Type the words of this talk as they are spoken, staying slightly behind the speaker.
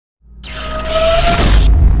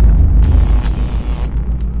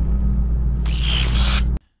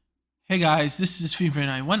Hey guys, this is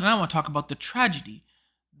Fever91 and I want to talk about the tragedy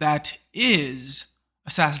that is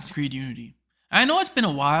Assassin's Creed Unity. I know it's been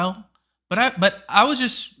a while, but I was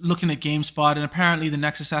just looking at GameSpot and apparently the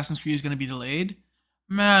next Assassin's Creed is going to be delayed.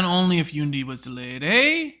 Man, only if Unity was delayed,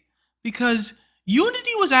 eh? Because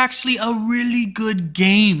Unity was actually a really good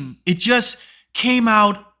game. It just came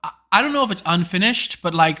out, I don't know if it's unfinished,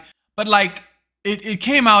 but it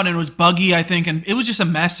came out and it was buggy, I think, and it was just a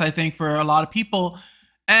mess, I think, for a lot of people.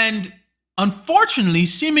 And unfortunately,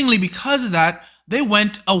 seemingly because of that, they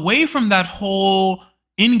went away from that whole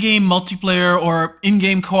in-game multiplayer or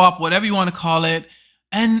in-game co-op, whatever you want to call it.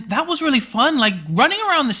 And that was really fun, like running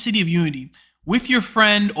around the city of Unity with your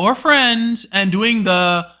friend or friends and doing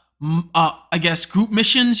the, I guess, group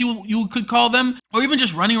missions, you could call them, or even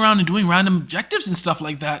just running around and doing random objectives and stuff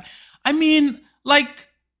like that. I mean, like,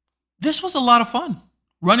 this was a lot of fun,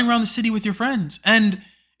 running around the city with your friends. And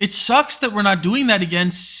it sucks that we're not doing that again,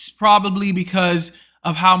 probably because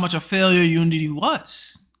of how much a failure Unity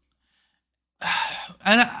was.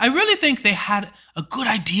 And I really think they had a good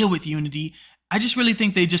idea with Unity. I just really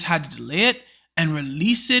think they just had to delay it and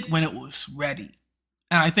release it when it was ready.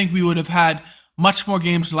 And I think we would have had much more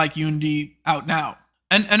games like Unity out now.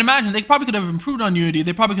 And imagine, they probably could have improved on Unity.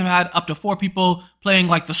 They probably could have had up to 4 people playing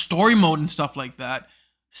like the story mode and stuff like that.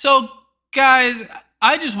 So guys,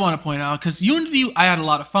 I just want to point out, because Unity, I had a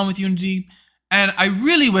lot of fun with Unity, and I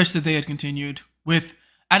really wish that they had continued with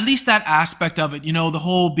at least that aspect of it, you know, the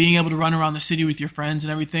whole being able to run around the city with your friends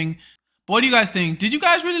and everything. But what do you guys think? Did you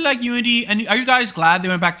guys really like Unity, and are you guys glad they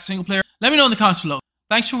went back to single player? Let me know in the comments below.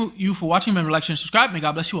 Thanks for watching. Remember, like, share, and subscribe. May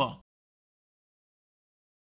God bless you all.